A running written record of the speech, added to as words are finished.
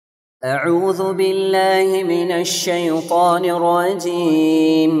أعوذ بالله من الشيطان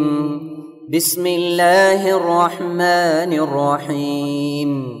الرجيم. بسم الله الرحمن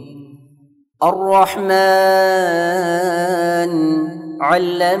الرحيم. الرحمن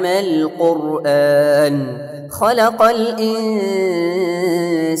علم القرآن خلق الإنسان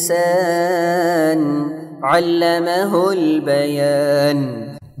علمه البيان.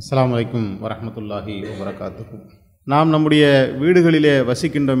 அஸ்ஸலாமு அலைக்கும் வரஹ்மத்துல்லாஹி வபரகாத்துஹு. நாம் நம்முடைய வீடுகளிலே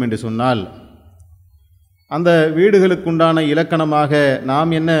வசிக்கின்றோம் என்று சொன்னால் அந்த வீடுகளுக்குண்டான இலக்கணமாக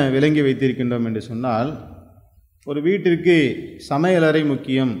நாம் என்ன விளங்கி வைத்திருக்கின்றோம் என்று சொன்னால், ஒரு வீட்டிற்கு சமையலறை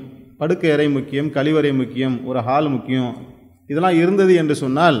முக்கியம், படுக்கை அறை முக்கியம், கழிவறை முக்கியம், ஒரு ஹால் முக்கியம். இதெல்லாம் இருந்தது என்று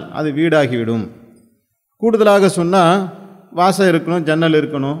சொன்னால் அது வீடாகிவிடும். கூடுதலாக சொன்னால் வாசல் இருக்கணும், ஜன்னல்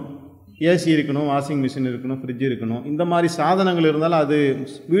இருக்கணும், ஏசி இருக்கணும், வாஷிங் மிஷின் இருக்கணும், ஃப்ரிட்ஜ் இருக்கணும். இந்த மாதிரி சாதனங்கள் இருந்தால் அது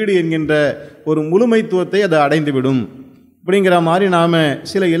வீடு என்கின்ற ஒரு முழுமைத்துவத்தை அது அடைந்துவிடும். இப்படிங்கிற மாதிரி நாம்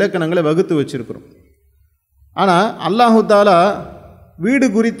சில இலக்கணங்களை வகுத்து வச்சிருக்கிறோம். ஆனால் அல்லாஹு தாலா வீடு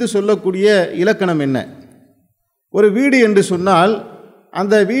குறித்து சொல்லக்கூடிய இலக்கணம் என்ன? ஒரு வீடு என்று சொன்னால்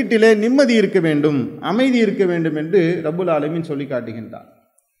அந்த வீட்டிலே நிம்மதி இருக்க வேண்டும், அமைதி இருக்க வேண்டும் என்று ரப்புல் ஆலமீன் சொல்லி காட்டுகின்றார்.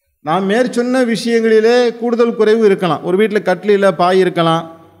 நாம் மேற்சொன்ன விஷயங்களிலே கூடுதல் குறைவு இருக்கலாம். ஒரு வீட்டில் கட்டிலில் பாய் இருக்கலாம்,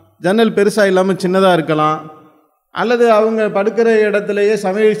 ஜன்னல் பெருசாக இல்லாமல் சின்னதாக இருக்கலாம், அல்லது அவங்க படுக்கிற இடத்துலையே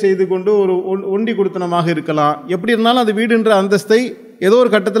சமையல் செய்து கொண்டு ஒரு ஒண்டி குடுத்தனமாக இருக்கலாம். எப்படி இருந்தாலும் அது வீடுன்ற அந்தஸ்தை ஏதோ ஒரு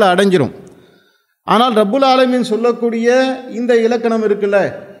கட்டத்தில் அடைஞ்சிரும். ஆனால் ரப்புல் ஆலமீன் சொல்லக்கூடிய இந்த இலக்கணம் இருக்குல்ல,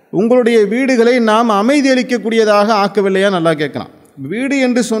 உங்களுடைய வீடுகளை நாம் அமைதி அளிக்கக்கூடியதாக ஆக்கவில்லையா? நல்லா கேட்கலாம். வீடு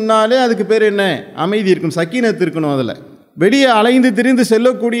என்று சொன்னாலே அதுக்கு பேர் என்ன? அமைதி இருக்கணும், சக்கீனத் இருக்கணும். அதில் வெளியே அலைந்து திரிந்து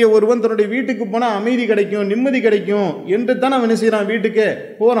செல்லக்கூடிய ஒருவன் தன்னுடைய வீட்டுக்கு போனால் அமைதி கிடைக்கும், நிம்மதி கிடைக்கும் என்று தான் அவன் என்ன செய்கிறான்? வீட்டுக்கே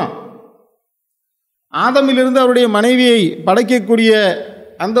போகிறான். ஆதமிலிருந்து அவருடைய மனைவியை படைக்கக்கூடிய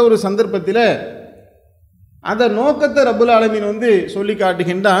அந்த ஒரு சந்தர்ப்பத்தில் அந்த நோக்கத்தை ரப்புல் ஆலமீன் சொல்லி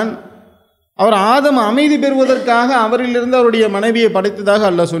காட்டுகின்றான். அவர் ஆதம் அமைதி பெறுவதற்காக அவரிலிருந்து அவருடைய மனைவியை படைத்ததாக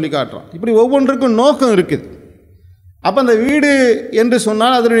அல்லாஹ் சொல்லி காட்டுறான். இப்படி ஒவ்வொன்றுக்கும் நோக்கம் இருக்குது. அப்போ அந்த வீடு என்று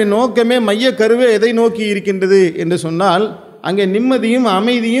சொன்னால் அதனுடைய நோக்கமே, மைய கருவே எதை நோக்கி இருக்கின்றது என்று சொன்னால் அங்கே நிம்மதியும்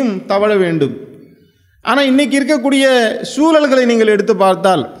அமைதியும் தவழ வேண்டும். ஆனால் இன்றைக்கி இருக்கக்கூடிய சூழல்களை நீங்கள் எடுத்து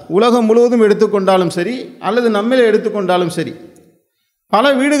பார்த்தால், உலகம் முழுவதும் எடுத்துக்கொண்டாலும் சரி அல்லது நம்மளே எடுத்துக்கொண்டாலும் சரி, பல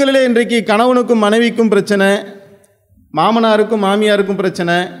வீடுகளிலே இன்றைக்கு கணவனுக்கும் மனைவிக்கும் பிரச்சனை, மாமனாருக்கும் மாமியாருக்கும்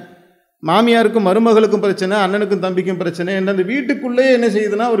பிரச்சனை, மாமியாருக்கும் மருமகளுக்கும் பிரச்சனை, அண்ணனுக்கும் தம்பிக்கும் பிரச்சனை என்று அந்த வீட்டுக்குள்ளே என்ன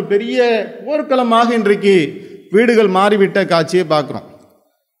செய்யுதுன்னா ஒரு பெரிய போர்க்களமாக இன்றைக்கு வீடுகள் மாறிவிட்ட காட்சியை பார்க்குறோம்.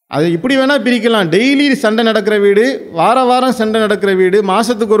 அது இப்படி வேணால் பிரிக்கலாம். டெய்லி சண்டை நடக்கிற வீடு, வார வாரம் சண்டை நடக்கிற வீடு,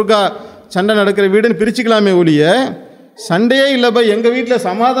 மாதத்துக்கு ஒருக்கா சண்டை நடக்கிற வீடுன்னு பிரிச்சுக்கலாமே ஒழிய, சண்டையே இல்லைப்பா எங்கள் வீட்டில்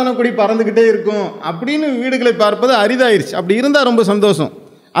சமாதான கொடி பறந்துக்கிட்டே இருக்கும் அப்படின்னு வீடுகளை பார்ப்பது அரிதாயிருச்சு. அப்படி இருந்தால் ரொம்ப சந்தோஷம்.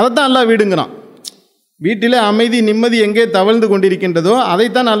 அதைத்தான் அல்லாஹ் வீடுங்கிறான். வீட்டிலே அமைதி நிம்மதி எங்கே தவழ்ந்து கொண்டிருக்கின்றதோ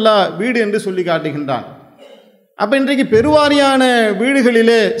அதைத்தான் அல்லாஹ் வீடு என்று சொல்லி காட்டுகின்றான். அப்போ இன்றைக்கு பெருவாரியான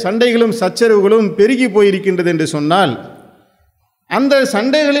வீடுகளிலே சண்டைகளும் சச்சரவுகளும் பெருகி போயிருக்கின்றது என்று சொன்னால், அந்த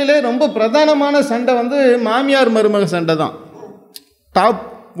சண்டைகளிலே ரொம்ப பிரதானமான சண்டை மாமியார் மருமக சண்டை தான். டாப்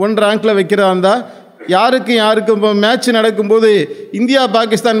 1 ரேங்கில் வைக்கிறதா இருந்தால் யாருக்கும் இப்போ மேட்ச் நடக்கும்போது இந்தியா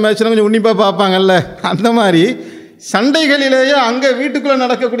பாகிஸ்தான் மேட்ச்லாம் கொஞ்சம் உன்னிப்பாக பார்ப்பாங்கல்ல, அந்த மாதிரி சண்டைகளிலேயே அங்கே வீட்டுக்குள்ளே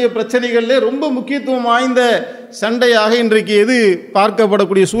நடக்கக்கூடிய பிரச்சனைகளிலே ரொம்ப முக்கியத்துவம் வாய்ந்த சண்டையாக இன்றைக்கு எது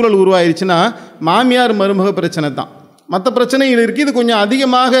பார்க்கப்படக்கூடிய சூழல் உருவாயிருச்சுன்னா மாமியார் மருமக பிரச்சனை தான். மற்ற பிரச்சனைகள் இருக்குது, இது கொஞ்சம்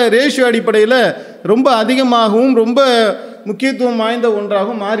அதிகமாக ரேஷியோ அடிப்படையில் ரொம்ப அதிகமாகவும் ரொம்ப முக்கியத்துவம் வாய்ந்த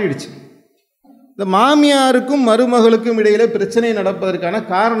ஒன்றாகவும் மாறிடுச்சு. இந்த மாமியாருக்கும் மருமகளுக்கும் இடையில பிரச்சனை நடப்பதற்கான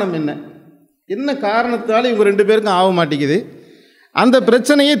காரணம் என்ன? என்ன காரணத்தால் இவங்க 2 பேருக்கும் ஆக மாட்டேங்குது? அந்த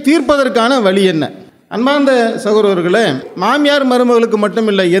பிரச்சனையை தீர்ப்பதற்கான வழி என்ன? அன்பார்ந்த சகோதரர்களே, மாமியார் மருமகளுக்கு மட்டும்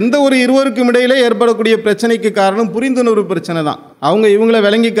இல்லை, எந்த ஒரு இருவருக்கும் இடையிலே ஏற்படக்கூடிய பிரச்சனைக்கு காரணம் புரிந்துணர்வு பிரச்சனை தான். அவங்க இவங்கள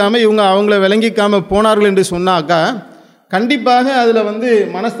விளங்கிக்காமல் இவங்க அவங்கள விளங்கிக்காமல் போனார்கள் என்று சொன்னாக்கா கண்டிப்பாக அதில்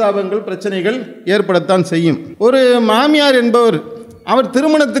மனஸ்தாபங்கள் பிரச்சனைகள் ஏற்படத்தான் செய்யும். ஒரு மாமியார் என்பவர் அவர்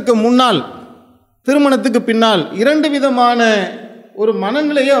திருமணத்துக்கு முன்னால் திருமணத்துக்கு பின்னால் 2 விதமான ஒரு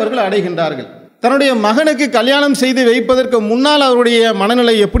மனநிலையை அவர்கள் அடைகின்றார்கள். தன்னுடைய மகனுக்கு கல்யாணம் செய்து வைப்பதற்கு முன்னால் அவருடைய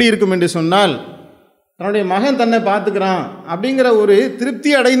மனநிலை எப்படி இருக்கும் என்று சொன்னால், தன்னுடைய மகன் தன்னை பார்த்துக்கிறான் அப்படிங்கிற ஒரு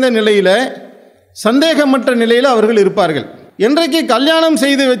திருப்தி அடைந்த நிலையில், சந்தேகமற்ற நிலையில் அவர்கள் இருப்பார்கள். என்றைக்கு கல்யாணம்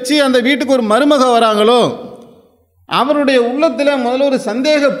செய்து வச்சு அந்த வீட்டுக்கு ஒரு மருமக வராங்களோ அவருடைய உள்ளத்தில் முதல்ல ஒரு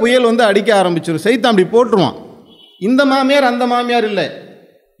சந்தேக புயல் அடிக்க ஆரம்பிச்சிடும். சைத்தான் அப்படி போட்டுருவான். இந்த மாமியார் அந்த மாமியார் இல்லை,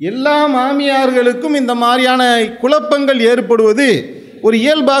 எல்லா மாமியார்களுக்கும் இந்த மாதிரியான குழப்பங்கள் ஏற்படுவது ஒரு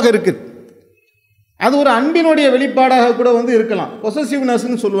இயல்பாக இருக்குது. அது ஒரு அன்பினுடைய வெளிப்பாடாக கூட இருக்கலாம்.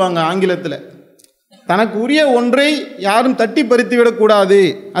 பொசசிவ்னஸ்ன்னு சொல்லுவாங்க ஆங்கிலத்தில். தனக்கு உரிய ஒன்றை யாரும் தட்டி பறித்துவிடக்கூடாது,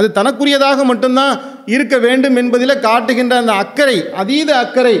 அது தனக்குரியதாக மட்டும்தான் இருக்க வேண்டும் என்பதில் காட்டுகின்ற அந்த அக்கறை, அதீத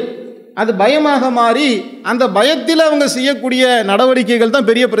அக்கறை, அது பயமாக மாறி அந்த பயத்தில் அவங்க செய்யக்கூடிய நடவடிக்கைகள் தான்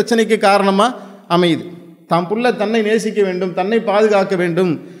பெரிய பிரச்சனைக்கு காரணமாக அமையுது. தான் புள்ள தன்னை நேசிக்க வேண்டும், தன்னை பாதுகாக்க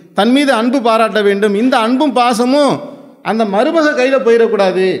வேண்டும், தன் மீது அன்பு பாராட்ட வேண்டும். இந்த அன்பும் பாசமும் அந்த மருமக கையில்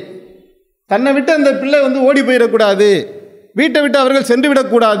போயிடக்கூடாது, தன்னை விட்டு அந்த பிள்ளை ஓடி போயிடக்கூடாது, வீட்டை விட்டு அவர்கள் சென்று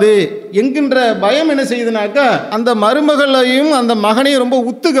விடக்கூடாது என்கின்ற பயம் என்ன செய்யுதுனாக்கா அந்த மருமகளையும் அந்த மகனையும் ரொம்ப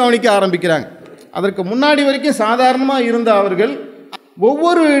உத்து கவனிக்க ஆரம்பிக்கிறாங்க. அதற்கு முன்னாடி வரைக்கும் சாதாரணமாக இருந்த அவர்கள்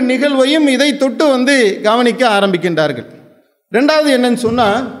ஒவ்வொரு நிகழ்வையும் இதை தொட்டு கவனிக்க ஆரம்பிக்கின்றார்கள். ரெண்டாவது என்னன்னு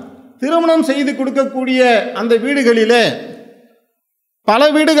சொன்னால், திருமணம் செய்து கொடுக்கக்கூடிய அந்த வீடுகளில்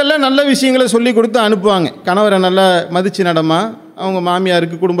பல வீடுகளில் நல்ல விஷயங்களை சொல்லி கொடுத்து அனுப்புவாங்க. கணவரை நல்லா மதித்து நடமா, அவங்க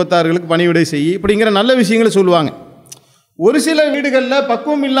மாமியாருக்கு குடும்பத்தார்களுக்கு பணிவிடை செய்ய, இப்படிங்கிற நல்ல விஷயங்களை சொல்லுவாங்க. ஒரு சில வீடுகளில்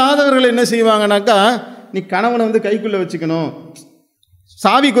பக்குவம் இல்லாதவர்கள் என்ன செய்வாங்கனாக்கா, நீ கணவனை கைக்குள்ளே வச்சுக்கணும்,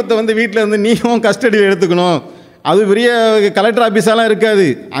 சாவி கொத்தை வீட்டில் நீயும் கஸ்டடியில் எடுத்துக்கணும், அது பெரிய கலெக்டர் ஆஃபீஸெல்லாம் இருக்காது,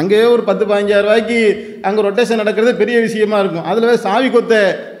 அங்கேயே ஒரு 10-15 ரூபாய்க்கு அங்கே ரொட்டேஷன் நடக்கிறது பெரிய விஷயமா இருக்கும், அதில் சாவி கொத்தை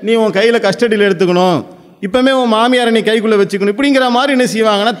நீ உன் கையில் கஸ்டடியில் எடுத்துக்கணும், இப்போமே உன் மாமியாரை நீ கைக்குள்ளே வச்சுக்கணும், இப்படிங்கிற மாதிரி என்ன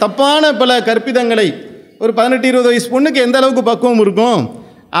செய்வாங்கன்னா தப்பான பல கற்பிதங்களை ஒரு 18-20 வயசு பொண்ணுக்கு எந்த அளவுக்கு பக்குவம் இருக்கும்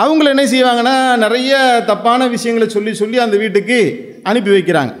அவங்கள என்ன செய்வாங்கன்னா நிறைய தப்பான விஷயங்களை சொல்லி சொல்லி அந்த வீட்டுக்கு அனுப்பி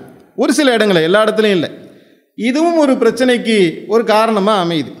வைக்கிறாங்க. ஒரு சில இடங்களில், எல்லா இடத்துலையும் இல்லை. இதுவும் ஒரு பிரச்சனைக்கு ஒரு காரணமாக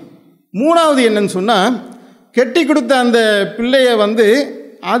அமையுது. மூணாவது என்னன்னு சொன்னால், கெட்டி கொடுத்த அந்த பிள்ளையை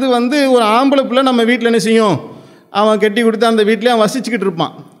அது ஒரு ஆம்பளை பிள்ளை நம்ம வீட்டில் என்ன செய்யும், அவன் கெட்டி கொடுத்த அந்த வீட்டிலே அவன் வசிச்சுக்கிட்டு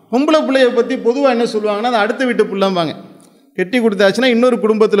இருப்பான். பொம்பளை பிள்ளையை பற்றி பொதுவாக என்ன சொல்லுவாங்கன்னா, அது அடுத்த வீட்டு பிள்ளைம்பாங்க. கெட்டி கொடுத்தாச்சுன்னா இன்னொரு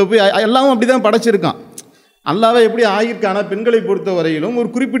குடும்பத்தில் போய் எல்லாமும் அப்படி தான் படைச்சிருக்கான். அல்லாவே எப்படி ஆகியிருக்கான பெண்களை பொறுத்த வரையிலும் ஒரு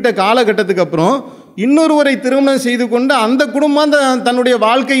குறிப்பிட்ட காலகட்டத்துக்கு அப்புறம் இன்னொருவரை திருமணம் செய்து கொண்டு அந்த குடும்பம் தன்னுடைய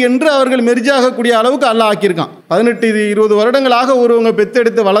வாழ்க்கை என்று அவர்கள் மெர்ஜாகக்கூடிய அளவுக்கு அல்லாஹ் ஆக்கியிருக்கான். 18-20 வருடங்களாக ஒருவங்க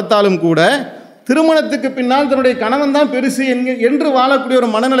பெத்தெடுத்து வளர்த்தாலும் கூட திருமணத்துக்கு பின்னால் தன்னுடைய கணவன் தான் பெருசு என்று வாழக்கூடிய ஒரு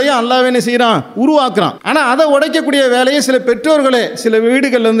மனநிலையை அல்லாஹ் என்ன செய்கிறான், உருவாக்குறான். ஆனால் அதை உடைக்கக்கூடிய வேலையை சில பெற்றோர்களே சில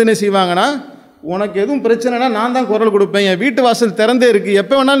வீடுகளில் என்ன செய்வாங்கன்னா, உனக்கு எதுவும் பிரச்சனைனா நான் தான் குரல் கொடுப்பேன், என் வீட்டு வாசல் திறந்தே இருக்குது,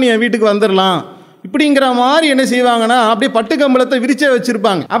 எப்போ வேணாலும் நீ என் வீட்டுக்கு வந்துடலாம், இப்படிங்கிற மாதிரி என்ன செய்வாங்கன்னா அப்படியே பட்டு கம்பளத்தை விரிச்சே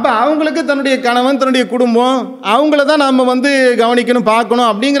வச்சுருப்பாங்க. அப்போ அவங்களுக்கு தன்னுடைய கணவன் தன்னுடைய குடும்பம் அவங்கள தான் நம்ம கவனிக்கணும் பார்க்கணும்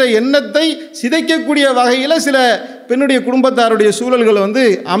அப்படிங்கிற எண்ணத்தை சிதைக்கக்கூடிய வகையில் சில பெண்ணுடைய குடும்பத்தாருடைய சூழல்கள்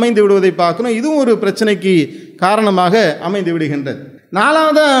அமைந்து விடுவதை பார்க்கணும். இதுவும் ஒரு பிரச்சனைக்கு காரணமாக அமைந்து விடுகின்றது.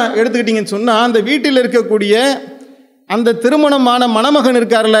 நாலாவதாக எடுத்துக்கிட்டிங்கன்னு சொன்னால், அந்த வீட்டில் இருக்கக்கூடிய அந்த திருமணமான மணமகன்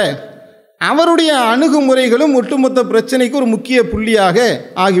இருக்கார்ல, அவருடைய அணுகுமுறைகளும் ஒட்டுமொத்த பிரச்சனைக்கு ஒரு முக்கிய புள்ளியாக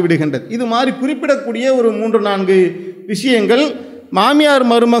ஆகிவிடுகின்றது. இது மாதிரி குறிப்பிடக்கூடிய ஒரு 3-4 விஷயங்கள் மாமியார்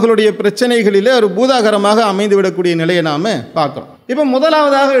மருமகளுடைய பிரச்சனைகளிலே ஒரு பூதாகரமாக அமைந்து விடக்கூடிய நிலையை நாம் பார்க்குறோம். இப்போ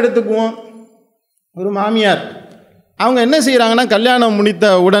முதலாவதாக எடுத்துக்குவோம், ஒரு மாமியார் அவங்க என்ன செய்கிறாங்கன்னா, கல்யாணம் முடித்த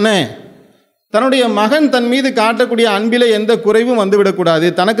உடனே தன்னுடைய மகன் தன் மீது காட்டக்கூடிய அன்பில் எந்த குறைவும் வந்துவிடக்கூடாது,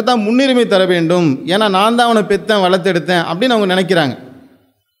 தனக்கு தான் முன்னுரிமை தர வேண்டும், ஏன்னா நான் தான் அவனை பெற்றேன் வளர்த்தெடுத்தேன் அப்படின்னு அவங்க நினைக்கிறாங்க.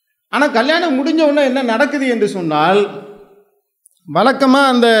 ஆனால் கல்யாணம் முடிஞ்ச உடனே என்ன நடக்குது என்று சொன்னால்,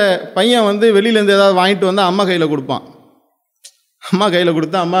 வழக்கமாக அந்த பையன் வெளியிலேருந்து ஏதாவது வாங்கிட்டு அம்மா கையில் கொடுப்பான். அம்மா கையில்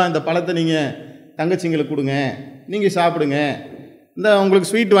கொடுத்தா, அம்மா இந்த பழத்தை நீங்கள் தங்கச்சிங்களுக்கு கொடுங்க, நீங்கள் சாப்பிடுங்க, இந்த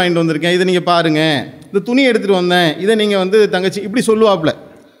உங்களுக்கு ஸ்வீட் வாங்கிட்டு வந்திருக்கேன், இதை நீங்கள் பாருங்கள், இந்த துணி எடுத்துகிட்டு வந்தேன், இதை நீங்கள் தங்கச்சி இப்படி சொல்லுவாப்புல.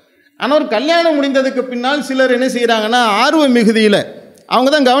 ஆனால் ஒரு கல்யாணம் முடிந்ததுக்கு பின்னால் சிலர் என்ன செய்கிறாங்கன்னா, ஆர்வ மிகுதியில் அவங்க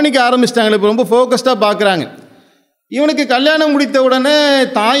தான் கவனிக்க ஆரம்பிச்சிட்டாங்களே, இப்போ ரொம்ப ஃபோக்கஸ்டாக பார்க்குறாங்க. இவனுக்கு கல்யாணம் முடித்த உடனே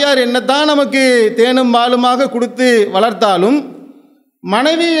தாயார் என்னத்தான் நமக்கு தேனும் பாலுமாக கொடுத்து வளர்த்தாலும்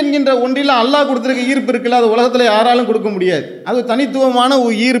மனைவி என்கின்ற ஒன்றில் அல்லாஹ் கொடுத்துருக்க ஈர்ப்பு இருக்குல்ல, அது உலகத்தில் யாராலும் கொடுக்க முடியாது. அது தனித்துவமான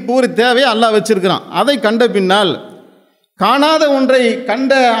ஒரு ஈர்ப்பு, ஒரு தேவையை அல்லாஹ் வச்சிருக்கிறான். அதை கண்ட பின்னால் காணாத ஒன்றை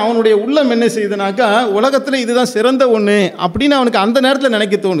கண்ட அவனுடைய உள்ளம் என்ன செய்யுதுனாக்கா, உலகத்தில் இதுதான் சிறந்த ஒன்று அப்படின்னு அவனுக்கு அந்த நேரத்தில்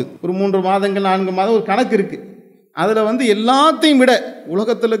நினைக்க தோணுது. ஒரு 3 மாதங்கள் 4 மாதம் ஒரு கணக்கு இருக்குது. அதில் எல்லாத்தையும் விட,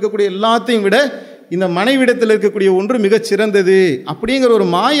 உலகத்தில் இருக்கக்கூடிய எல்லாத்தையும் விட இந்த மனைவிடத்தில் இருக்கக்கூடிய ஒன்று மிகச் சிறந்தது அப்படிங்கிற ஒரு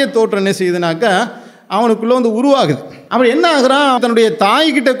மாய தோற்றம் என்ன செய்யுதுனாக்கா அவனுக்குள்ளே உருவாகுது. அப்படி என்ன ஆகுறான், தன்னுடைய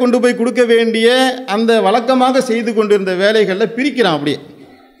தாய்கிட்ட கொண்டு போய் கொடுக்க வேண்டிய அந்த வழக்கமாக செய்து கொண்டிருந்த வேலைகளில் பிரிக்கிறான். அப்படியே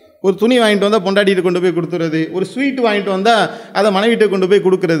ஒரு துணி வாங்கிட்டு வந்தால் பொண்டாட்டிகிட்ட கொண்டு போய் கொடுத்துறது, ஒரு ஸ்வீட் வாங்கிட்டு வந்தால் அதை மனைவிட்ட கொண்டு போய்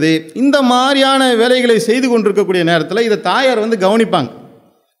கொடுக்கறது, இந்த மாதிரியான வேலைகளை செய்து கொண்டிருக்கக்கூடிய நேரத்தில் இதை தாயார் கவனிப்பாங்க.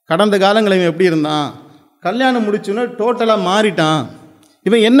 கடந்த காலங்களில் எப்படி இருந்தான், கல்யாணம் முடிச்சுன்னா டோட்டலாக மாறிட்டான்,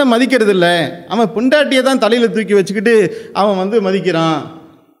 இவன் என்ன மதிக்கிறது இல்லை, அவன் பொண்டாட்டியை தான் தலையில் தூக்கி வச்சுக்கிட்டு அவன் மதிக்கிறான்,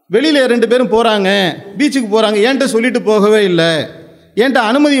 வெளியில் 2 பேரும் போகிறாங்க, பீச்சுக்கு போகிறாங்க, ஏன்ட்ட சொல்லிட்டு போகவே இல்லை, ஏன்ட்ட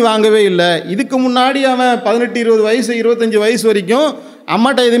அனுமதி வாங்கவே இல்லை. இதுக்கு முன்னாடி அவன் 18-20 வயசு 25 வயசு வரைக்கும்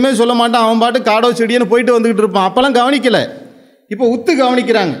அம்மாட்ட எதுவுமே சொல்ல மாட்டான், அவன் பாட்டு காடோ செடியன்னு போயிட்டு வந்துக்கிட்டு இருப்பான், அப்போல்லாம் கவனிக்கலை. இப்போ உத்து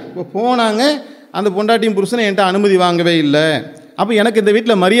கவனிக்கிறாங்க. இப்போ போனாங்க, அந்த பொண்டாட்டியும் புருஷனை என்கிட்ட அனுமதி வாங்கவே இல்லை, அப்போ எனக்கு இந்த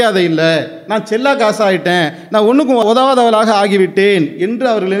வீட்டில் மரியாதை இல்லை, நான் செல்லா காசாயிட்டேன், நான் ஒன்றுக்கும் உதவாதவளாக ஆகிவிட்டேன் என்று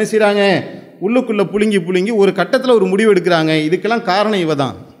அவர்கள் என்ன செய்கிறாங்க, உள்ளுக்குள்ளே புழுங்கி ஒரு கட்டத்தில் ஒரு முடிவு எடுக்கிறாங்க. இதுக்கெல்லாம் காரணம் இவ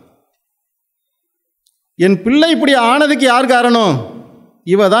தான். என் பிள்ளை இப்படி ஆனதுக்கு யார் காரணம்?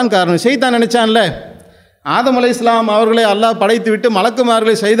 இவ தான் காரணம். ஷைத்தான் நினைச்சான்ல, ஆதம் அலைஹிஸ்ஸலாம் அவர்களை அல்லாஹ் படைத்து விட்டு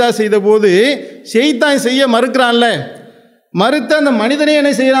மலக்குமார்களை சைதா செய்த போது ஷைத்தான் செய்ய மறுக்கிறான்ல, மறுத்த அந்த மனிதனே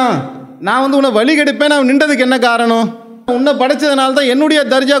என்ன செய்யறான், நான் வந்து உன்னை வழி கெடுப்பேன், நான் நின்றதுக்கு என்ன காரணம், உன்னை படைச்சதுனால தான் என்னுடைய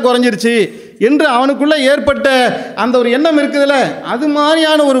தர்ஜா குறைஞ்சிருச்சு என்று அவனுக்குள்ள ஏற்பட்ட அந்த ஒரு எண்ணம் இருக்குதுல்ல, அது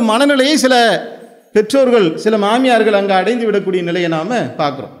மாதிரியான ஒரு மனநிலையை சில பெற்றோர்கள், சில மாமியார்கள் அங்கே அடைந்து விடக்கூடிய நிலையை நாம்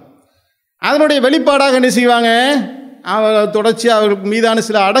பார்க்குறோம். அதனுடைய வெளிப்பாடாக என்ன செய்வாங்க, தொடர்ச்சி அவர்களுக்கு மீதான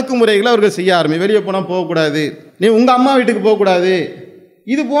சில அடக்குமுறைகளை அவர்கள் செய்ய ஆரம்பி, வெளியே போனால் போகக்கூடாது, நீ உங்கள் அம்மா வீட்டுக்கு போகக்கூடாது,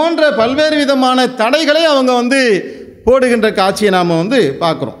 இது போன்ற பல்வேறு விதமான தடைகளை அவங்க வந்து போடுகின்ற காட்சியை நாம் வந்து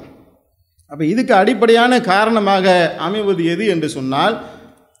பார்க்குறோம். அப்போ இதுக்கு அடிப்படையான காரணமாக அமைவது எது என்று சொன்னால்,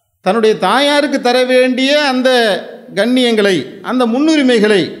 தன்னுடைய தாயாருக்கு தர வேண்டிய அந்த கண்ணியங்களை, அந்த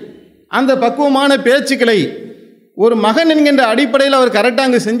முன்னுரிமைகளை, அந்த பக்குவமான பேச்சுக்களை ஒரு மகன் என்கின்ற அடிப்படையில் அவர் கரெக்டாக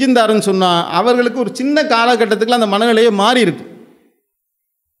அங்கே செஞ்சிருந்தாருன்னு சொன்னால் அவர்களுக்கு ஒரு சின்ன காலகட்டத்துக்குள்ள அந்த மனநிலையே மாறி இருக்கு.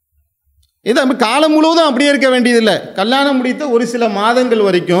 இது அப்படி காலம் முழுவதும் அப்படியே இருக்க வேண்டியதில்லை. கல்யாணம் முடித்த ஒரு சில மாதங்கள்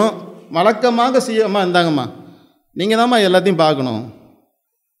வரைக்கும் வழக்கமாக செய்யம்மா, இருந்தாங்கம்மா, நீங்கள் தான்மா எல்லாத்தையும் பார்க்கணும்,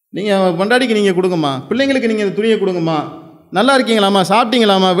 நீங்கள் பொண்டாடிக்கு நீங்கள் கொடுங்கம்மா, பிள்ளைங்களுக்கு நீங்கள் இந்த துணியை கொடுங்கம்மா, நல்லா இருக்கீங்களாம்மா,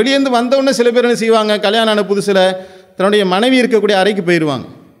 சாப்பிட்டீங்களாம்மா. வெளியேருந்து வந்தவுடனே சில பேர் என்ன செய்வாங்க, கல்யாணம் ஆன புதுசில் தன்னுடைய மனைவி இருக்கக்கூடிய அறைக்கு போயிடுவாங்க.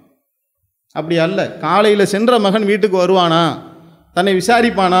 அப்படி அல்ல. காலையில் சென்ற மகன் வீட்டுக்கு வருவானா, தன்னை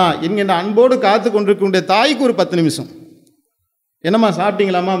விசாரிப்பானா என்கின்ற அன்போடு காத்து கொண்டிருக்கக்கூடிய தாய்க்கு ஒரு 10 நிமிஷம், என்னம்மா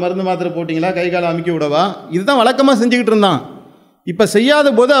சாப்பிட்டீங்களாம்மா, மருந்து மாத்திரை போட்டிங்களா, கை காலை அமுக்கி விடவா, இதுதான் வழக்கமாக செஞ்சுக்கிட்டு இருந்தான். இப்போ செய்யாத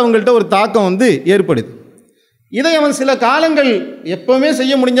போது அவங்கள்ட்ட ஒரு தாக்கம் வந்து ஏற்படுது. இதை அவன் சில காலங்கள் எப்போவுமே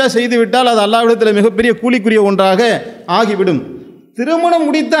செய்ய முடிஞ்சால் செய்து விட்டால் அது அல்லாஹ்விடத்தில் மிகப்பெரிய கூலிக்குரிய ஒன்றாக ஆகிவிடும். திருமணம்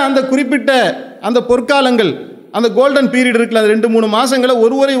முடித்த அந்த குறிப்பிட்ட அந்த பொற்காலங்கள், அந்த கோல்டன் பீரியட் இருக்குல்ல, அது 2-3 மாதங்களை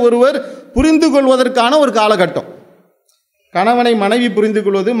ஒருவரை ஒருவர் புரிந்து கொள்வதற்கான ஒரு காலகட்டம். கணவனை மனைவி புரிந்து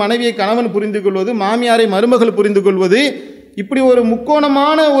கொள்வது, மனைவியை கணவன் புரிந்து கொள்வது, மாமியாரை மருமகள் புரிந்து கொள்வது, இப்படி ஒரு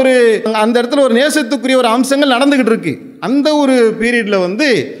முக்கோணமான ஒரு அந்த இடத்துல ஒரு நேசத்துக்குரிய ஒரு அம்சங்கள் நடந்துக்கிட்டு இருக்கு. அந்த ஒரு பீரியடில் வந்து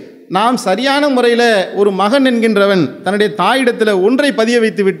நாம் சரியான முறையில் ஒரு மகன் என்கின்றவன் தன்னுடைய தாயிடத்தில் ஒன்றை பதிய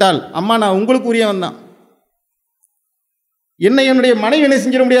வைத்து விட்டால், அம்மா நான் உங்களுக்கு உரியவன் தான், என்னுடைய மனைவி என்ன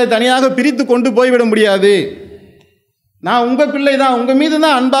செஞ்சிட முடியாது, தனியாக பிரித்து கொண்டு போய்விட முடியாது, நான் உங்கள் பிள்ளை தான், உங்கள் மீது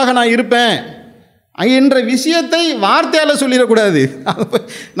தான் அன்பாக நான் இருப்பேன் என்ற விஷயத்தை வார்த்தையால் சொல்லிடக்கூடாது.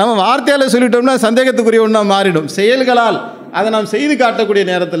 நம்ம வார்த்தையால் சொல்லிட்டோம்னா சந்தேகத்துக்குரிய ஒன்றா மாறிடும். செயல்களால் அதை நாம் செய்து காட்டக்கூடிய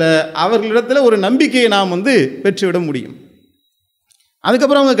நேரத்தில் அவர்களிடத்தில் ஒரு நம்பிக்கையை நாம் வந்து பெற்றுவிட முடியும்.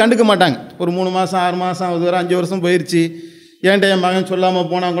 அதுக்கப்புறம் அவங்க கண்டுக்க மாட்டாங்க. ஒரு 3 மாதம் 6 மாதம் 5 வருஷம் போயிடுச்சு, ஏன்ட்ட என் மகன் சொல்லாமல்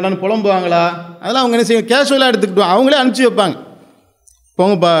போனால் கூடான்னு புலம்புவாங்களா, அதெல்லாம் அவங்க என்ன செய்யும், கேஷுவலாக எடுத்துக்கிட்டோம், அவங்களே அனுப்பிச்சி வைப்பாங்க.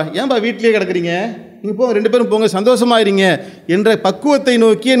 போங்கப்பா, ஏன்பா வீட்டிலேயே கிடக்குறீங்க, நீங்கள் போங்க, 2 பேரும் போங்க, சந்தோஷமாயிருங்க என்ற பக்குவத்தை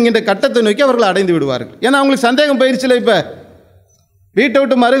நோக்கி என்கின்ற கட்டத்தை நோக்கி அவர்கள் அடைந்து விடுவார்கள். ஏன்னா அவங்களுக்கு சந்தேகம் போயிடுச்சுல, இப்போ வீட்டை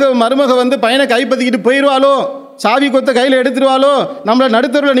விட்டு மருமக வந்து பையனை கைப்பற்றிக்கிட்டு போயிடுவாளோ, சாவி கொத்த கையில் எடுத்துருவாளோ, நம்மளை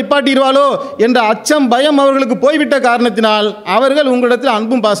நடுத்தருவில் நிப்பாட்டிடுவாளோ என்ற அச்சம் பயம் அவர்களுக்கு போய்விட்ட காரணத்தினால் அவர்கள் உங்களிடத்தில்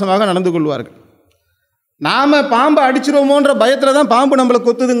அன்பும் பாசமாக நடந்து கொள்வார்கள். நாம் பாம்பை அடிச்சிருவோமோன்ற பயத்தில் தான் பாம்பு நம்மளை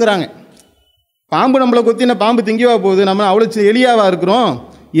கொத்துதுங்கிறாங்க. பாம்பு நம்மளை கொத்தின பாம்பு திங்கவா போகுது, நம்ம அவ்வளோ எலியாவாக இருக்கிறோம்,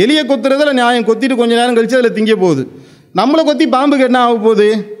 எலியை கொத்துறதில் நியாயம், கொத்திட்டு கொஞ்சம் நேரம் கழித்து அதில் திங்க போகுது, நம்மளை கொத்தி பாம்புக்கு என்ன ஆக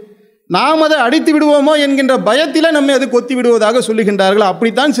போகுது, நாம் அதை அடித்து விடுவோமோ என்கின்ற பயத்தில் நம்ம அதை கொத்தி விடுவதாக சொல்லுகின்றார்கள்.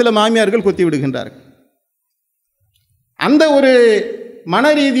 அப்படித்தான் சில மாமியார்கள் கொத்தி விடுகின்றார்கள். அந்த ஒரு மன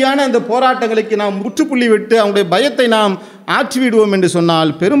ரீதியான அந்த போராட்டங்களுக்கு நாம் முற்றுப்புள்ளி விட்டு அவங்களுடைய பயத்தை நாம் ஆற்றிவிடுவோம் என்று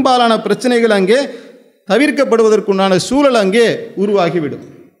சொன்னால் பெரும்பாலான பிரச்சனைகள் அங்கே தவிர்க்கப்படுவதற்குண்டான சூழல் அங்கே உருவாகிவிடும்.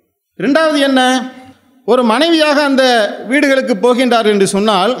 2வது என்ன, ஒரு மனைவியாக அந்த வீடுகளுக்கு போகின்றார்கள் என்று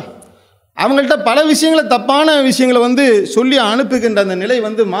சொன்னால் அவங்கள்ட்ட பல விஷயங்களை, தப்பான விஷயங்களை வந்து சொல்லி அனுப்புகின்ற அந்த நிலை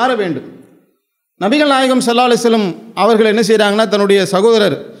வந்து மாற வேண்டும். நபிகள் நாயகம் ஸல்லல்லாஹு அலைஹி வஸல்லம் அவர்கள் என்ன செய்கிறாங்கன்னா, தன்னுடைய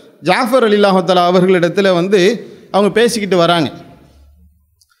சகோதரர் ஜாஃபர் ரலியல்லாஹு தஆலா அவர்களிடத்தில் வந்து அவங்க பேசிக்கிட்டு வராங்க.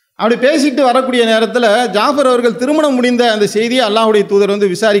 அப்படி பேசிக்கிட்டு வரக்கூடிய நேரத்தில் ஜாஃபர் அவர்கள் திருமணம் முடிந்த அந்த செய்தியை அல்லாஹ்வுடைய தூதர் வந்து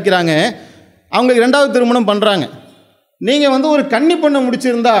விசாரிக்கிறாங்க. அவங்களுக்கு 2வது திருமணம் பண்ணுறாங்க. நீங்கள் வந்து ஒரு கன்னி பொண்ணை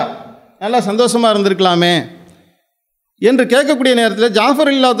முடிச்சிருந்தா நல்லா சந்தோஷமாக இருந்திருக்கலாமே என்று கேட்கக்கூடிய நேரத்தில் ஜாஃபர்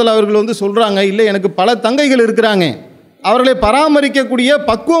ரலியல்லாஹு தஆலா அவர்கள் வந்து சொல்கிறாங்க, இல்லை, எனக்கு பல தங்கைகள் இருக்கிறாங்க, அவர்களை பராமரிக்கக்கூடிய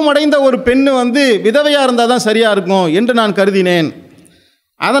பக்குவம் அடைந்த ஒரு பெண்ணு வந்து விதவையாக இருந்தால் தான் சரியாக இருக்கும் என்று நான் கருதினேன்,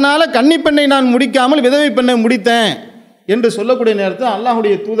 அதனால் கன்னிப்பெண்ணை நான் முடிக்காமல் விதவை பெண்ணை முடித்தேன் என்று சொல்லக்கூடிய நேரத்தில்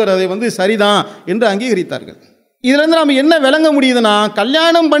அல்லாஹ்வுடைய தூதர் அதை வந்து சரிதான் என்று அங்கீகரித்தார்கள். இதிலிருந்து நாம் என்ன விளங்க முடியுதுன்னா,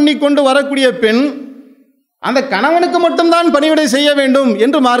 கல்யாணம் பண்ணி கொண்டு வரக்கூடிய பெண் அந்த கணவனுக்கு மட்டும்தான் பணிவிடை செய்ய வேண்டும்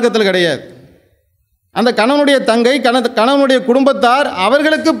என்று மார்க்கத்தில் கிடையாது. அந்த கணவனுடைய தங்கை கணவனுடைய குடும்பத்தார்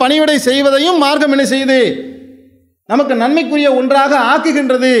அவர்களுக்கு பணிவிடை செய்வதையும் மார்க்கம் என்ன செய்யுது, நமக்கு நன்மைக்குரிய ஒன்றாக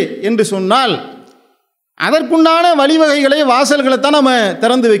ஆக்குகின்றது என்று சொன்னால் அதற்குண்டான வழிவகைகளை வாசல்களைத்தான் நம்ம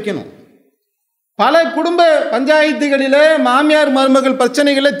திறந்து வைக்கணும். பல குடும்ப பஞ்சாயத்துகளில் மாமியார் மருமகள்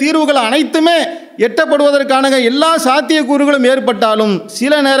பிரச்சனைகளில் தீர்வுகள் அனைத்துமே எட்டப்படுவதற்கான எல்லா சாத்தியக்கூறுகளும் ஏற்பட்டாலும்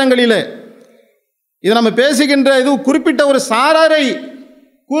சில நேரங்களில் இது நம்ம பேசுகின்ற இது குறிப்பிட்ட ஒரு சாராரை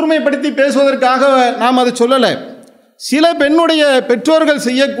கூர்மைப்படுத்தி பேசுவதற்காக நாம் அதை சொல்லலை. சில பெண்ணுடைய பெற்றோர்கள்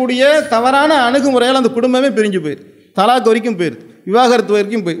செய்யக்கூடிய தவறான அணுகுமுறையால் அந்த குடும்பமே பிரிஞ்சு போயிரு, தலாக்கு வரைக்கும் போயிடுது, விவாகரத்து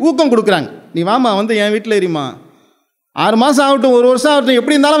வரைக்கும் போய் ஊக்கம் கொடுக்குறாங்க. நீ வாமா வந்து என் வீட்டில் இருமா, 6 மாதம் ஆகட்டும் 1 வருஷம் ஆகட்டும்,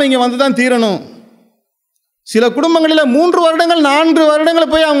 எப்படி இருந்தாலும் இங்கே வந்து தான் தீரணும். சில குடும்பங்களில் 3 வருடங்கள் 4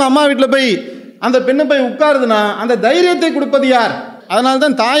 வருடங்கள் போய் அவங்க அம்மா வீட்டில் போய் அந்த பெண்ணு போய் உட்காருதுன்னா அந்த தைரியத்தை கொடுப்பது யார்? அதனால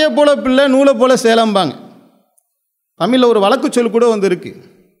தான் தாயை போல பிள்ளை நூலை போல சேலம்பாங்க. தமிழில் ஒரு வழக்கு சொல் கூட வந்து இருக்கு.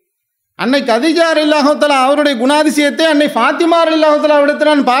 அன்னை கதீஜா ரலியல்லாஹு தஆலா அவருடைய குணாதிசயத்தை அன்னை ஃபாத்திமா ரலியல்லாஹு தஆலா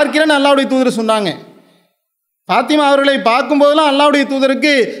விடத்தில் நான் பார்க்கிறேன் அல்லாஹ்வுடைய தூதர் சொன்னாங்க. ஃபாத்திமா அவர்களை பார்க்கும்போதெல்லாம் அல்லாஹ்வுடைய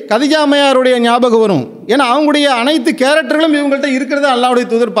தூதருக்கு கதீஜா அம்மையாருடைய ஞாபகம் வரும். ஏன்னா அவங்களுடைய அனைத்து கேரக்டர்களும் இவங்கள்ட்ட இருக்கிறத அல்லாஹ்வுடைய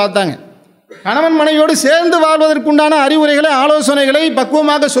தூதர் பார்த்தாங்க. கணவன் மனைவியோடு சேர்ந்து வாழ்வதற்குண்டான அறிவுரைகளை ஆலோசனைகளை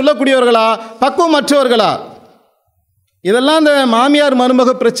பக்குவமாக சொல்லக்கூடியவர்களா பக்குவமற்றவர்களா, இதெல்லாம் இந்த மாமியார்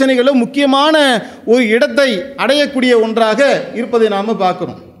மருமக பிரச்சனைகளும் முக்கியமான ஒரு இடத்தை அடையக்கூடிய ஒன்றாக இருப்பதை நாம்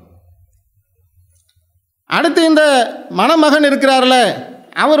பார்க்குறோம். அடுத்து இந்த மணமகன் இருக்கிறார்ல,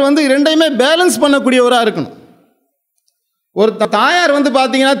 அவர் வந்து இரண்டையுமே பேலன்ஸ் பண்ணக்கூடியவராக இருக்கணும். ஒரு தாயார் வந்து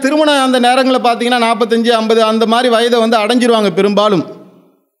பார்த்தீங்கன்னா திருமண அந்த நேரங்களில் பார்த்தீங்கன்னா 45 50 அந்த மாதிரி வயதை வந்து அடைஞ்சிருவாங்க. பெரும்பாலும்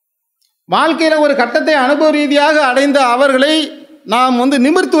வாழ்க்கையில் ஒரு கட்டத்தை அனுபவ ரீதியாக அடைந்த அவர்களை நாம் வந்து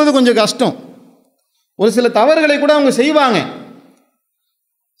நிமிர்த்துவது கொஞ்சம் கஷ்டம். ஒரு சில தவறுகளை கூட அவங்க செய்வாங்க,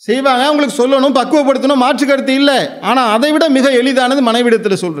 அவங்களுக்கு சொல்லணும், பக்குவப்படுத்தணும், மாற்று கருத்து இல்லை. ஆனால் அதை விட மிக எளிதானது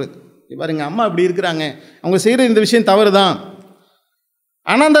மனைவிடத்தில் சொல்கிறது. பாருங்க அம்மா இப்படி இருக்கிறாங்க, அவங்க செய்கிற இந்த விஷயம் தவறு தான்,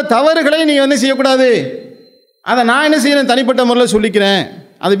 ஆனால் அந்த தவறுகளை நீ என்ன செய்யக்கூடாது, அதை நான் என்ன செய்யணும் தனிப்பட்ட முறையில் சொல்லிக்கிறேன்,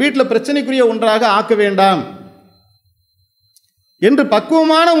 அது வீட்டில் பிரச்சனைக்குரிய ஒன்றாக ஆக்க வேண்டாம் என்று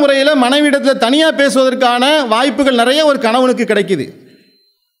பக்குவமான முறையில் மனைவிடத்தில் தனியாக பேசுவதற்கான வாய்ப்புகள் நிறைய ஒரு கணவனுக்கு கிடைக்குது.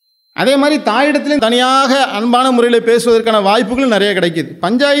 அதே மாதிரி தாயிடத்துலையும் தனியாக அன்பான முறையில் பேசுவதற்கான வாய்ப்புகள் நிறைய கிடைக்கிது.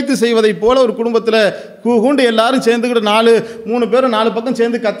 பஞ்சாயத்து செய்வதை போல ஒரு குடும்பத்தில் கூண்டு எல்லாரும் சேர்ந்துக்கிட்டு 3 பேரும் 4 பக்கம்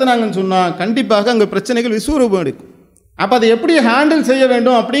சேர்ந்து கத்துனாங்கன்னு சொன்னால் கண்டிப்பாக அங்கே பிரச்சனைகள் விஸ்வரூபம் எடுக்கும். அப்போ அதை எப்படி ஹேண்டில் செய்ய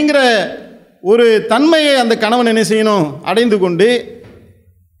வேண்டும் அப்படிங்கிற ஒரு தன்மையை அந்த கணவன் என்ன செய்யணும், அடைந்து கொண்டு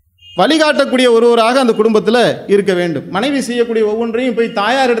வழிகாட்டக்கூடிய ஒருவராக அந்த குடும்பத்தில் இருக்க வேண்டும். மனைவி செய்யக்கூடிய ஒவ்வொன்றையும் போய்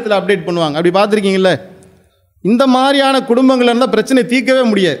தாயார் இடத்துல அப்டேட் பண்ணுவாங்க. அப்படி பார்த்துருக்கீங்கள? இந்த மாதிரியான குடும்பங்கள் இருந்தால் பிரச்சனை தீர்க்கவே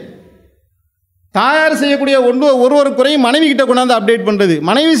முடியாது. தாயார் செய்யக்கூடிய ஒரு குறையும் மனைவி கிட்ட கொண்டாந்து அப்டேட் பண்ணுறது,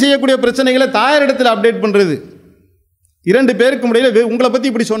 மனைவி செய்யக்கூடிய பிரச்சனைகளை தாயார் இடத்துல அப்டேட் பண்ணுறது, 2 பேருக்கு முடியல உங்களை பற்றி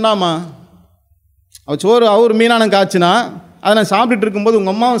இப்படி சொன்னாமா, அவர் மீனானம் காய்ச்சினா அதை நான் சாப்பிட்டுட்டு இருக்கும்போது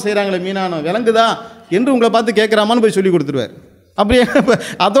உங்கள் அம்மாவும் செய்கிறாங்களே மீனானம் விளங்குதா என்று உங்களை பார்த்து கேட்குறாமான்னு போய் சொல்லி கொடுத்துருவார். அப்படியே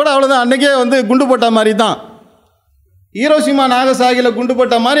அதோட அவ்வளோதான், அன்றைக்கே வந்து குண்டு போட்ட மாதிரி தான். ஈரோசிமா நாகசாகியில் குண்டு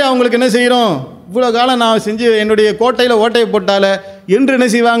போட்ட மாதிரி அவங்களுக்கு என்ன செய்கிறோம், இவ்வளோ காலம் நான் செஞ்சு என்னுடைய கோட்டையில் ஓட்டையை போட்டால என்று என்ன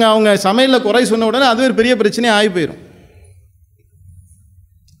செய்வாங்க, அவங்க சமையலில் குறை சொன்ன உடனே அது ஒரு பெரிய பிரச்சனையாக ஆகி போயிடும்.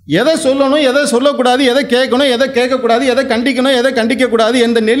 எதை சொல்லணும், எதை சொல்லக்கூடாது, எதை கேட்கணும், எதை கேட்கக்கூடாது, எதை கண்டிக்கணும், எதை கண்டிக்கக்கூடாது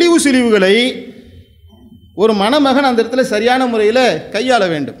என்ற நெளிவு சுழிவுகளை ஒரு மணமகன் அந்த இடத்துல சரியான முறையில் கையாள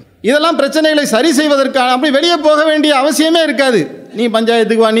வேண்டும். இதெல்லாம் பிரச்சனைகளை சரி செய்வதற்கான அப்படி வெளியே போக வேண்டிய அவசியமே இருக்காது. நீ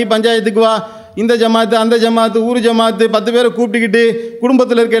பஞ்சாயத்துக்கு வா, நீ பஞ்சாயத்துக்கு வா, இந்த ஜமாத்து அந்த ஜமாத்து ஊர் ஜமாத்து 10 பேரை கூப்பிட்டுக்கிட்டு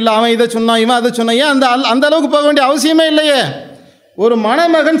குடும்பத்தில் இருக்க இல்லை அவன் இதை சொன்னான் இவன் அதை சொன்னான், ஏன் அந்த அளவுக்கு போக வேண்டிய அவசியமே இல்லையே. ஒரு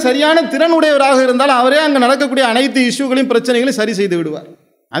மணமகன் சரியான திறனுடையவராக இருந்தால் அவரே அங்கே நடக்கக்கூடிய அனைத்து இஷ்யூகளையும் பிரச்சனைகளையும் சரி செய்து விடுவார்.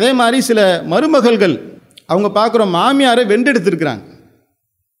 அதே மாதிரி சில மருமகள்கள் அவங்க பார்க்குற மாமியாரை வெண்டெடுத்திருக்கிறாங்க.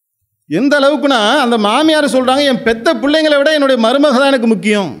 எந்த அளவுக்குனா அந்த மாமியார் சொல்கிறாங்க, என் பெத்த பிள்ளைங்களை விட என்னுடைய மருமக தான் எனக்கு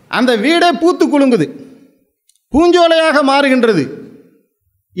முக்கியம். அந்த வீடே பூத்து குலுங்குது, பூஞ்சோலையாக மாறுகின்றது.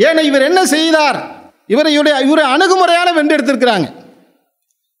 ஏன்னா இவர் என்ன செய்தார், இவரை அணுகுமுறையால் வென்றெடுத்திருக்கிறாங்க.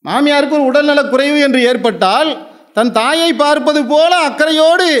 மாமியாருக்கு ஒரு உடல்நல குறைவு என்று ஏற்பட்டால் தன் தாயை பார்ப்பது போல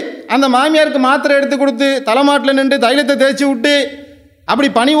அக்கறையோடு அந்த மாமியாருக்கு மாத்திரை எடுத்து கொடுத்து தலைமாட்டில் நின்று தைலத்தை தேய்ச்சி விட்டு அப்படி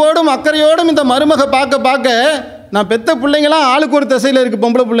பணிவோடும் அக்கறையோடும் இந்த மருமக பார்க்க நான் பெத்த பிள்ளைங்களாம் ஆளுக்கு ஒரு திசையில் இருக்குது,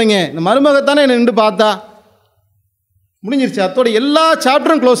 பொம்பளை பிள்ளைங்க, இந்த மருமகத்தானே என்னை நின்று பார்த்தா முடிஞ்சிருச்சு. அதோட எல்லா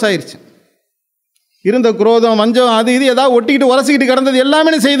சாப்டரும் க்ளோஸ் ஆயிடுச்சு. இருந்த குரோதம் வஞ்சம் அது இது ஏதாவது ஒட்டிக்கிட்டு உரசிக்கிட்டு கிடந்தது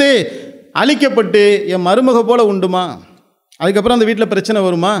எல்லாமே செய்து அழிக்கப்பட்டு என் மருமக போல உண்டுமா, அதுக்கப்புறம் அந்த வீட்டில் பிரச்சனை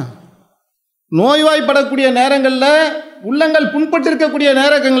வருமா? நோய்வாய்ப்படக்கூடிய நேரங்களில் உள்ளங்கள் புண்பட்டு இருக்கக்கூடிய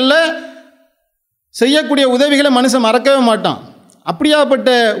நேரங்களில் செய்யக்கூடிய உதவிகளை மனுஷன் மறக்கவே மாட்டான். அப்படியாப்பட்ட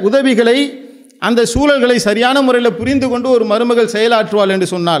உதவிகளை அந்த சூழல்களை சரியான முறையில் புரிந்து கொண்டு ஒரு மருமகள் செயலாற்றுவாள் என்று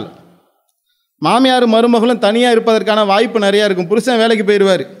சொன்னால் மாமியார் மருமகளும் தனியாக இருப்பதற்கான வாய்ப்பு நிறையா இருக்கும். புருஷன் வேலைக்கு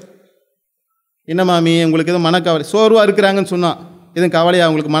போயிடுவார். என்ன மாமி உங்களுக்கு எதுவும் மனக்கவலை, சோர்வாக இருக்கிறாங்கன்னு சொன்னால் எதுவும் கவலையா,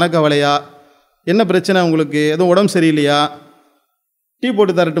 உங்களுக்கு மனக்கவலையா, என்ன பிரச்சனை, உங்களுக்கு எதுவும் உடம்பு சரியில்லையா, டீ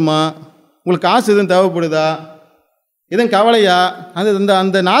போட்டு தரட்டுமா, உங்களுக்கு காசு எதுவும் தேவைப்படுதா, எதுவும் கவலையா,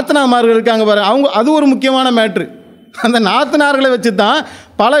 அந்த நாத்தனாமார்கள் இருக்காங்க பாரு, அவங்க அது ஒரு முக்கியமான மேட்ரு. அந்த நாத்தனார்களை வச்சு தான்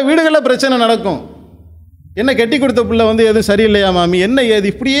பல வீடுகளில் பிரச்சனை நடக்கும். என்ன கெட்டி கொடுத்த பிள்ளை எதுவும் சரியில்லையா மாமி, என்ன ஏது,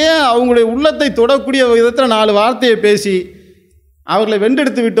 இப்படியே அவங்களுடைய உள்ளத்தை தொடக்கூடிய விதத்தில் 4 வார்த்தையை பேசி அவர்களை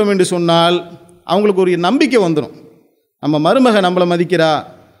வென்றெடுத்து விட்டோம் என்று சொன்னால் அவங்களுக்கு ஒரு நம்பிக்கை வந்துடும். நம்ம மருமக நம்மளை மதிக்கிறா,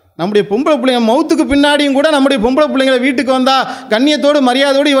 நம்முடைய பொம்பளை பிள்ளைங்க மௌத்துக்கு பின்னாடியும் கூட நம்முடைய பொம்பளை பிள்ளைங்களை வீட்டுக்கு வந்தால் கண்ணியத்தோடு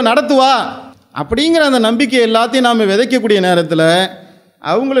மரியாதையோடு இவன் நடத்துவா அப்படிங்கிற அந்த நம்பிக்கை எல்லாத்தையும் நாம் விதைக்கக்கூடிய நேரத்தில்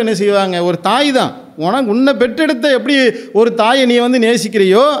அவங்களும் என்ன செய்வாங்க, ஒரு தாய் தான், உன்னை பெற்றெடுத்த எப்படி ஒரு தாயை நீ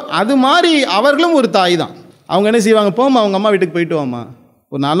நேசிக்கிறியோ அது மாதிரி அவர்களும் ஒரு தாய் தான். அவங்க என்ன செய்வாங்க, போம்மா அவங்க அம்மா வீட்டுக்கு போயிட்டு வாம்மா,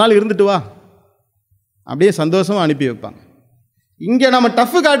 ஒரு 4 நாள் இருந்துட்டு வா, அப்படியே சந்தோஷமாக அனுப்பி வைப்பாங்க. இங்கே நம்ம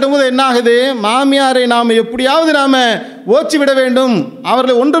டஃப்பு காட்டும் போது என்ன ஆகுது, மாமியாரை நாம் எப்படியாவது நாம் ஓச்சி விட வேண்டும்,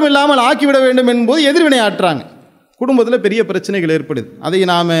 அவர்களை ஒன்றுமில்லாமல் ஆக்கிவிட வேண்டும் என்பது எதிர்வினை ஆற்றுறாங்க. குடும்பத்தில் பெரிய பிரச்சனைகள் ஏற்படுது. அதை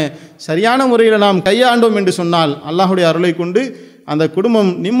நாம் சரியான முறையில் நாம் கையாண்டோம் என்று சொன்னால் அல்லாஹுடைய அருளை கொண்டு அந்த குடும்பம்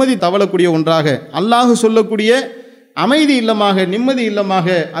நிம்மதி தவழக்கூடிய ஒன்றாக, அல்லாஹ் சொல்லக்கூடிய அமைதி இல்லமாக, நிம்மதி இல்லமாக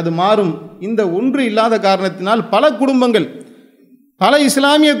அது மாறும். இந்த ஒன்று இல்லாத காரணத்தினால் பல குடும்பங்கள், பல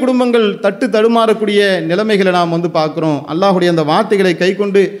இஸ்லாமிய குடும்பங்கள் தட்டு தடுமாறக்கூடிய நிலைமைகளை நாம் பார்க்குறோம். அல்லாஹுடைய அந்த வார்த்தைகளை கை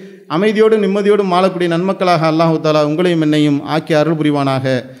கொண்டு அமைதியோடு நிம்மதியோடு வாழக்கூடிய நன்மக்களாக அல்லாஹு தாலா உங்களையும் என்னையும் ஆக்கி அருள்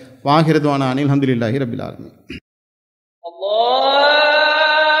புரிவானாக. வாஹிரதுவானா அனில் ஹம்துலில்லாஹி ரப்பில் ஆலமீன்.